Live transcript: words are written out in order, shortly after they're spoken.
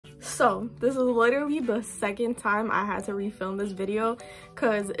So this is literally the second time I had to refilm this video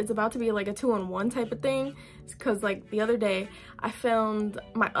because it's about to be like a 2-in-1 type of thing. Because like the other day I filmed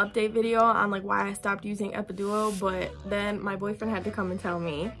my update video on like why I stopped using Epiduo, but then my boyfriend had to come and tell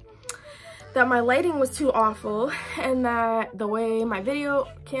me that my lighting was too awful and that the way my video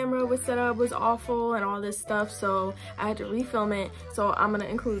camera was set up was awful and all this stuff, so I had to refilm it. So I'm gonna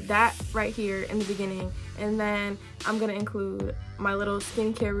include that right here in the beginning, and then I'm gonna include my little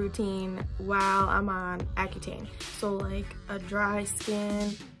skincare routine while I'm on Accutane. So like a dry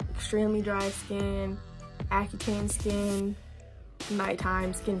skin, extremely dry skin, Accutane skin,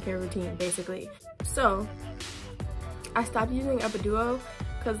 nighttime skincare routine basically. So I stopped using Epiduo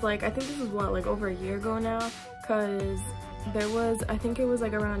because like I think this was what, like over a year ago now, because there was, I think it was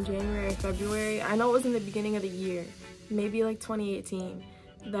like around January or February, I know it was in the beginning of the year, maybe like 2018,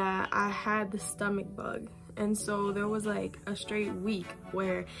 that I had the stomach bug. And so there was like a straight week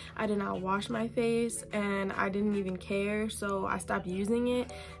where I did not wash my face and I didn't even care, so I stopped using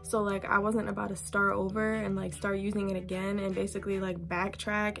it. So like I wasn't about to start over and like start using it again and basically like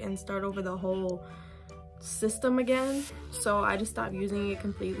backtrack and start over the whole system again. So I just stopped using it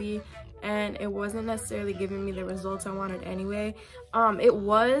completely, and it wasn't necessarily giving me the results I wanted anyway. It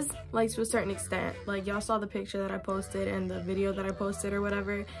was like to a certain extent, like y'all saw the picture that I posted and the video that I posted or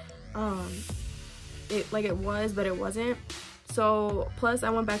whatever. It was, but it wasn't. So plus I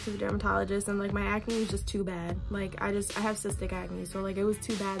went back to the dermatologist and like my acne was just too bad. Like I have cystic acne, so like it was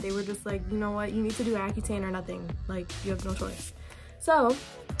too bad. They were just like, you know what, you need to do Accutane or nothing, like you have no choice. So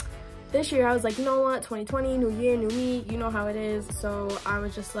this year I was like, you know what, 2020, new year, new me, you know how it is. So I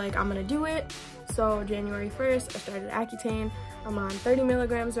was just like, I'm gonna do it. So January 1st, I started Accutane. I'm on 30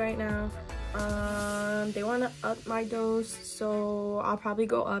 milligrams right now. They wanna up my dose, so I'll probably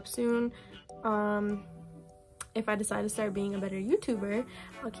go up soon. If I decide to start being a better YouTuber,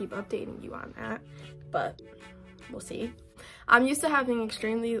 I'll keep updating you on that, but we'll see. I'm used to having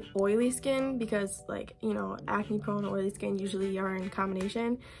extremely oily skin because, like, you know, acne prone and oily skin usually are in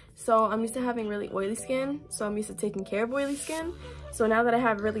combination. So I'm used to having really oily skin, so I'm used to taking care of oily skin. So now that I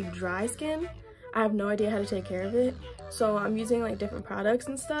have really dry skin, I have no idea how to take care of it. So I'm using like different products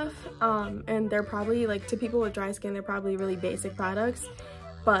and stuff, and they're probably like, to people with dry skin, they're probably really basic products,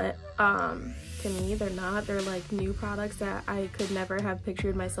 but to me they're not. They're like new products that I could never have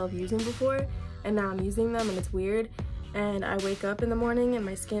pictured myself using before, and now I'm using them and it's weird. And I wake up in the morning and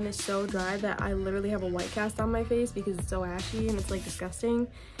my skin is so dry that I literally have a white cast on my face because it's so ashy and it's like disgusting.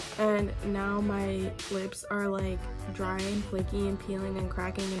 And now my lips are like dry and flaky and peeling and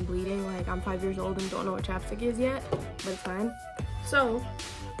cracking and bleeding. Like I'm 5 years old and don't know what chapstick is yet, but it's fine. So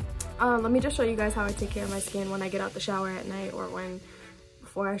let me just show you guys how I take care of my skin when I get out the shower at night, or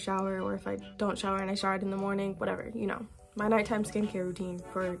before I shower, or if I don't shower and I showered in the morning, whatever, you know. My nighttime skincare routine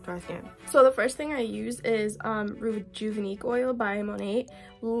for dry skin. So the first thing I use is Rejuvenique oil by Monat.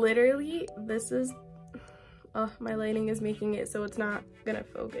 Literally, this is, my lighting is making it so it's not gonna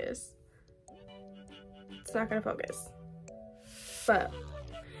focus. It's not gonna focus. But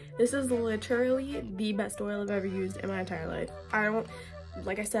this is literally the best oil I've ever used in my entire life.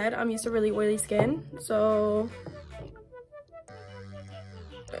 Like I said, I'm used to really oily skin, so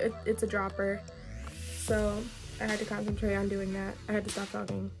it's a dropper. So I had to concentrate on doing that. I had to stop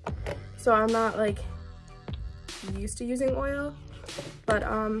talking. So I'm not like used to using oil, but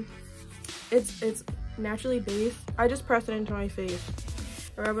it's naturally based. I just press it into my face,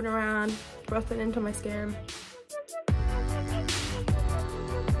 rub it around, press it into my skin.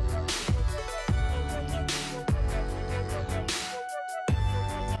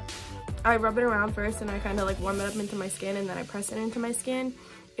 I rub it around first and I kind of like warm it up into my skin, and then I press it into my skin.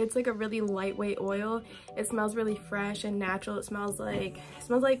 It's like a really lightweight oil. It smells really fresh and natural. It smells like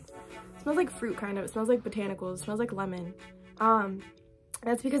fruit kind of. It smells like botanicals. It smells like lemon.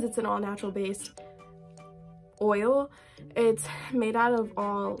 That's because it's an all natural based oil. It's made out of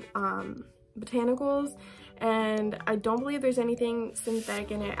all botanicals, and I don't believe there's anything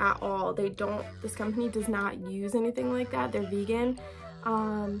synthetic in it at all. This company does not use anything like that. They're vegan.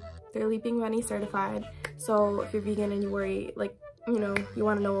 They're Leaping Bunny certified. So if you're vegan and you worry, like, you know, you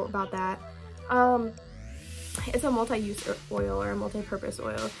want to know about that. It's a multi-use oil or a multi-purpose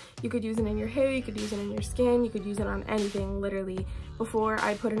oil. You could use it in your hair, you could use it in your skin, you could use it on anything, literally. Before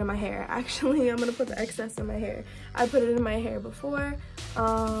I put it in my hair. Actually, I'm gonna put the excess in my hair. I put it in my hair before.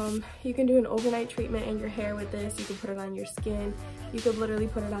 You can do an overnight treatment in your hair with this. You can put it on your skin. You could literally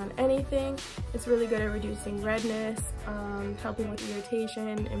put it on anything. It's really good at reducing redness, helping with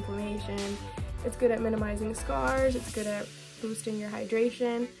irritation, inflammation. It's good at minimizing scars. It's good at boosting your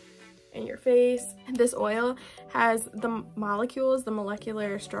hydration. in your face. This oil has the molecules, the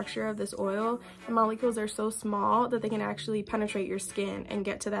molecular structure of this oil. The molecules are so small that they can actually penetrate your skin and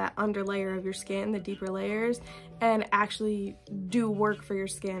get to that under layer of your skin, the deeper layers, and actually do work for your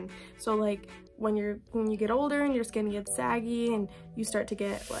skin. So like when you get older and your skin gets saggy and you start to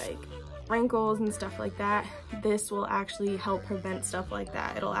get like wrinkles and stuff like that, this will actually help prevent stuff like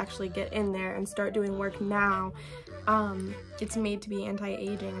that. It'll actually get in there and start doing work now. It's made to be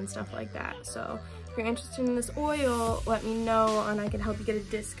anti-aging and stuff like that. So if you're interested in this oil, let me know and I can help you get a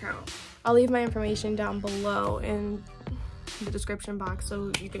discount. I'll leave my information down below in the description box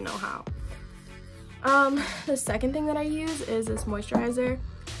so you can know how. The second thing that I use is this moisturizer.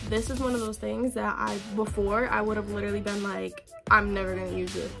 This is one of those things that before I would have literally been like, I'm never gonna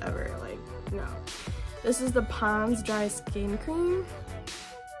use this ever, like, no. This is the Pond's Dry Skin Cream.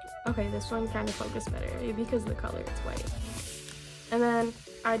 Okay, this one kind of focused better, maybe because the color is white. And then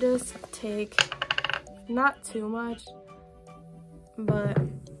I just take, not too much, but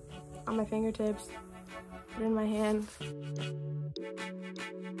on my fingertips, put it in my hand.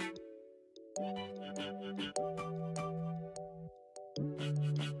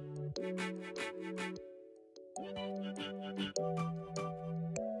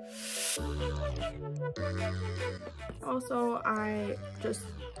 Also, I just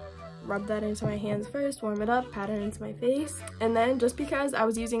rub that into my hands first, warm it up, pat it into my face, and then just because I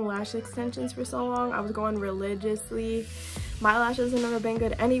was using lash extensions for so long, I was going religiously. My lashes have never been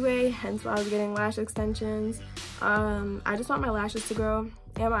good anyway, hence why I was getting lash extensions. I just want my lashes to grow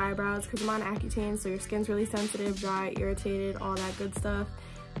and my eyebrows because I'm on Accutane, so your skin's really sensitive, dry, irritated, all that good stuff.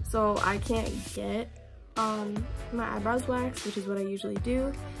 So I can't get my eyebrows waxed, which is what I usually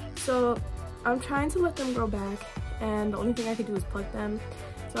do. So I'm trying to let them grow back, and the only thing I can do is pluck them.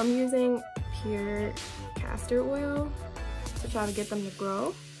 So I'm using pure castor oil to try to get them to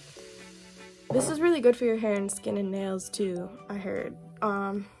grow. This is really good for your hair and skin and nails too, I heard.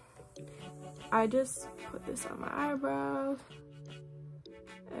 I just put this on my eyebrows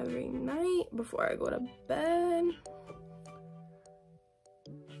every night before I go to bed.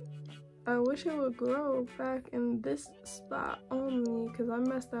 I wish it would grow back in this spot only because I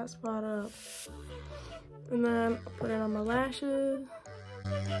messed that spot up. And then I'll put it on my lashes.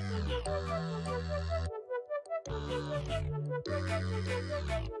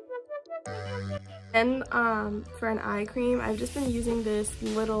 And for an eye cream, I've just been using this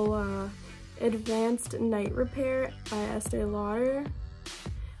little Advanced Night Repair by Estee Lauder.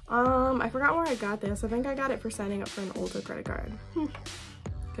 I forgot where I got this. I think I got it for signing up for an Ulta credit card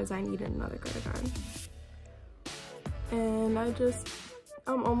because I needed another credit card. And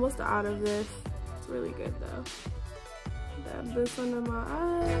I'm almost out of this. It's really good though. Dab this under my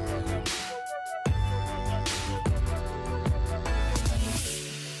eye.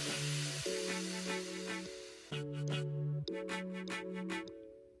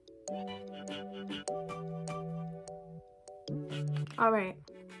 All right,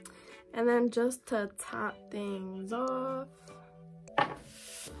 and then just to top things off,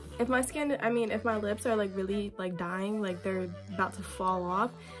 if my lips are like really like dying, like they're about to fall off,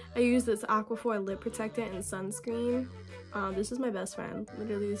 I use this Aquaphor lip protectant and sunscreen. This is my best friend.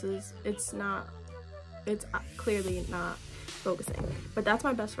 Literally, it's clearly not focusing, but that's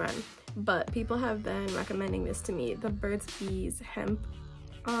my best friend. But people have been recommending this to me, the Burt's Bees hemp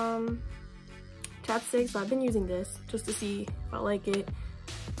chapstick. So I've been using this just to see if I like it.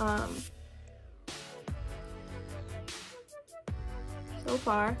 So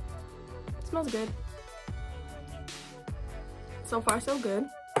far, it smells good. So far, so good.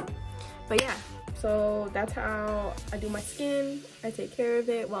 But yeah, so that's how I do my skin. I take care of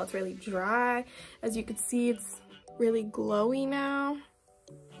it while it's really dry. As you can see, it's really glowy now.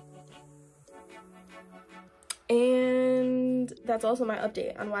 And that's also my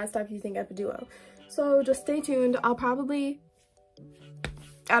update on why I stopped using Epiduo. So just stay tuned. I'll probably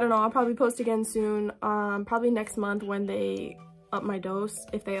post again soon. Probably next month when they up my dose,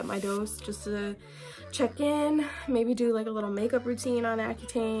 if they up my dose, just to check in, maybe do like a little makeup routine on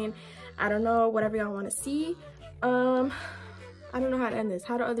Accutane. I don't know, whatever y'all want to see. I don't know how to end this.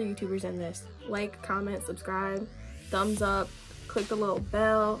 How do other YouTubers end this? Like, comment, subscribe, thumbs up, click the little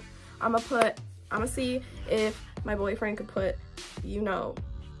bell. I'ma see if my boyfriend could put, you know,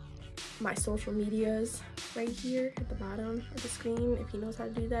 my social medias right here at the bottom of the screen, if he knows how to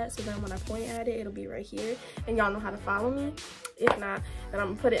do that, so then when I point at it, it'll be right here and y'all know how to follow me. If not, then I'm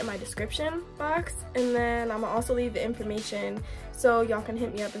gonna put it in my description box, and then I'm gonna also leave the information so y'all can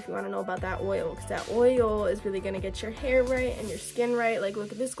hit me up if you want to know about that oil, because that oil is really gonna get your hair right and your skin right. Like,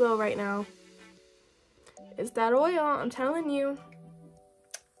 look at this glow right now. It's that oil, I'm telling you.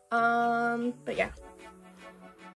 But yeah.